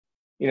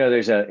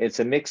it's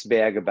a mixed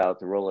bag about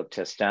the role of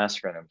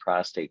testosterone in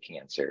prostate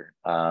cancer.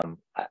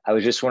 I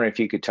was just wondering if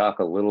you could talk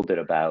a little bit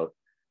about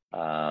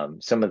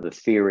some of the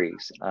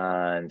theories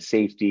on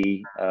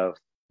safety of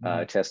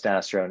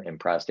testosterone in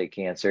prostate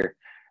cancer,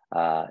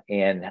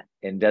 and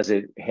does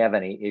it have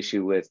any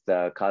issue with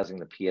causing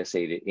the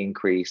PSA to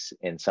increase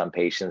in some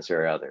patients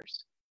or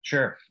others?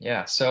 Sure.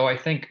 Yeah. So I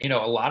think, a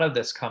lot of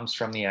this comes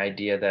from the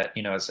idea that,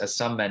 as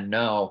some men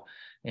know,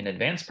 in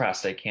advanced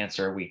prostate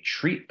cancer, we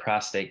treat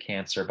prostate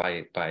cancer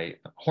by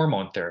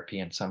hormone therapy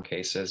in some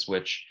cases,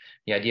 which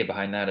the idea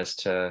behind that is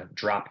to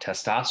drop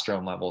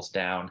testosterone levels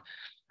down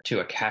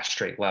to a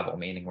castrate level,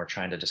 meaning we're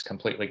trying to just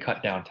completely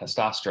cut down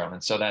testosterone.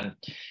 And so then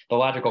the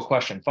logical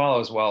question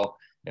follows, well,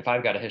 if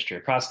I've got a history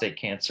of prostate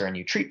cancer and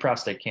you treat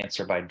prostate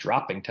cancer by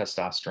dropping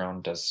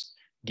testosterone, does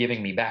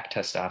giving me back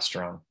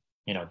testosterone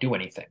do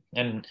anything?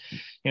 And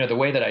the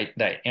way that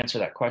I answer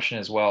that question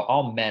is, well,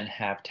 all men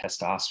have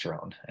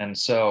testosterone, and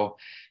so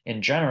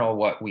in general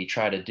what we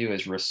try to do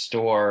is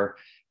restore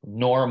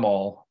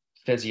normal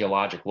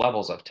physiologic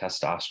levels of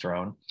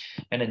testosterone,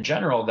 and in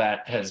general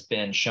that has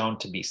been shown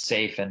to be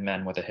safe in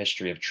men with a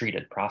history of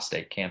treated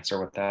prostate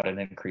cancer without an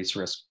increased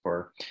risk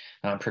for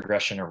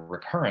progression or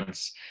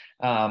recurrence.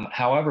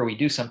 However, we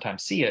do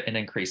sometimes see an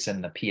increase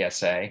in the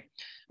PSA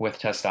with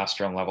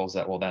testosterone levels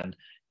that will then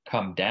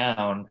come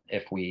down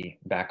if we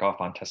back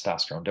off on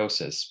testosterone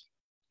doses.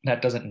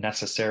 That doesn't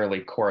necessarily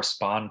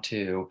correspond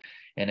to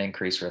an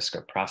increased risk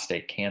of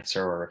prostate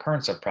cancer or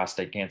recurrence of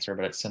prostate cancer,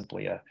 but it's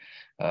simply a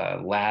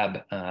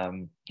lab,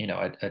 an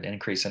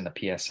increase in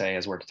the PSA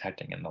as we're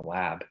detecting in the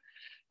lab.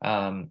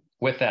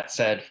 With that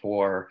said,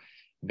 for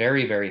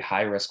very, very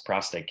high risk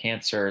prostate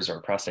cancers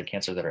or prostate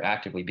cancer that are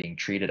actively being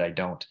treated, I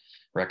don't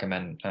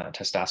recommend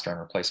testosterone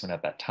replacement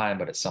at that time,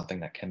 but it's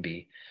something that can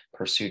be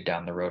pursued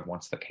down the road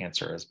once the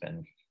cancer has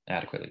been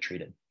adequately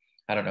treated.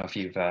 I don't know if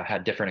you've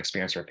had different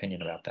experience or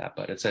opinion about that,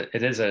 but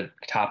it is a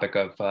topic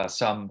of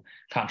some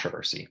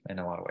controversy in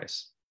a lot of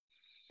ways.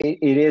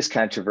 It is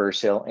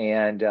controversial,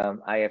 and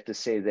I have to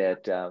say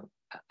that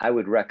I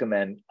would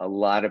recommend a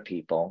lot of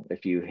people,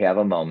 if you have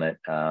a moment.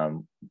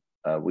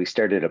 We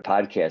started a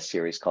podcast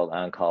series called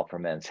On Call for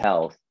Men's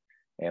Health,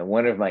 and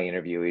one of my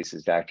interviewees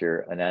is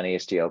Dr.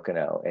 Ananias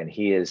Diokino, and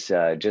he has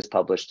just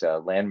published a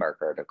landmark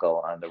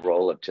article on the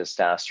role of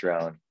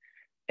testosterone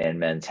in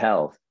men's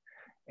health.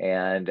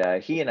 And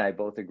he and I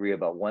both agree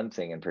about one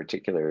thing in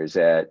particular, is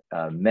that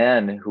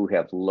men who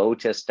have low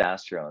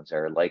testosterone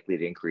are likely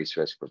to increase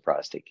risk for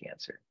prostate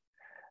cancer.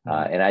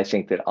 And I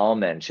think that all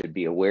men should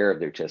be aware of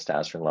their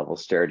testosterone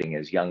levels starting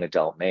as young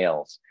adult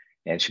males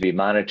and should be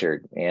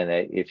monitored. And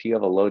if you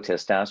have a low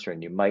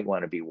testosterone, you might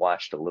want to be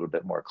watched a little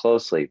bit more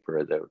closely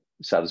for the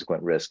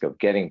subsequent risk of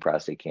getting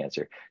prostate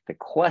cancer. The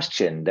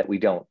question that we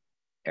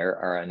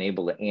are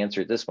unable to answer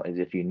at this point is,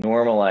 if you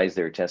normalize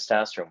their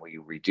testosterone, will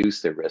you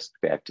reduce the risk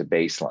back to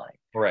baseline?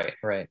 Right.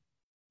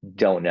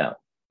 Don't know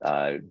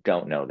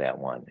that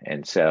one.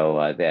 And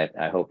so that,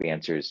 I hope,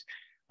 answers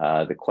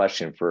the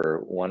question for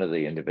one of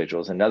the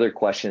individuals. Another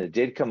question that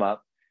did come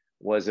up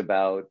was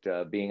about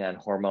being on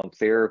hormone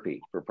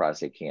therapy for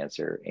prostate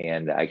cancer,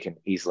 and I can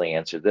easily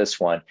answer this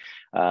one.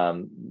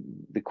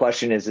 The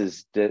question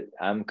is that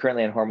I'm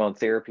currently on hormone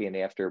therapy and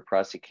after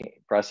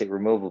prostate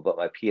removal, but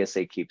my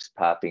PSA keeps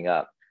popping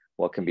up.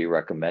 What can be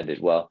recommended?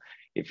 Well,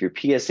 if your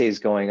PSA is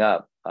going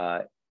up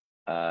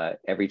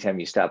every time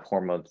you stop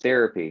hormone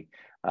therapy,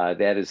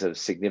 that is of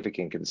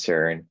significant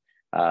concern.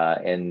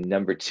 And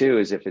number two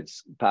is, if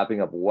it's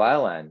popping up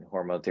while on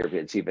hormone therapy,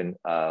 it's even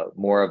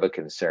more of a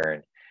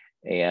concern.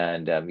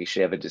 And you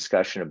should have a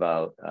discussion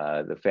about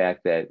the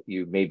fact that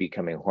you may be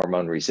becoming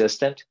hormone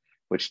resistant,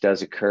 which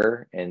does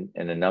occur in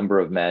a number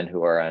of men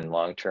who are on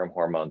long-term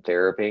hormone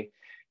therapy.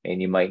 And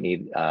you might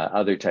need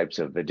other types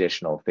of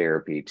additional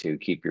therapy to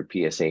keep your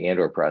PSA and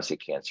or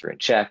prostate cancer in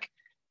check.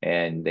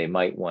 And they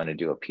might want to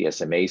do a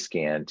PSMA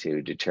scan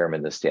to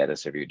determine the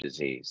status of your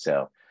disease.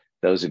 So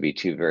those would be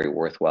two very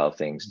worthwhile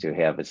things to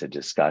have as a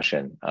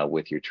discussion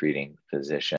with your treating physician.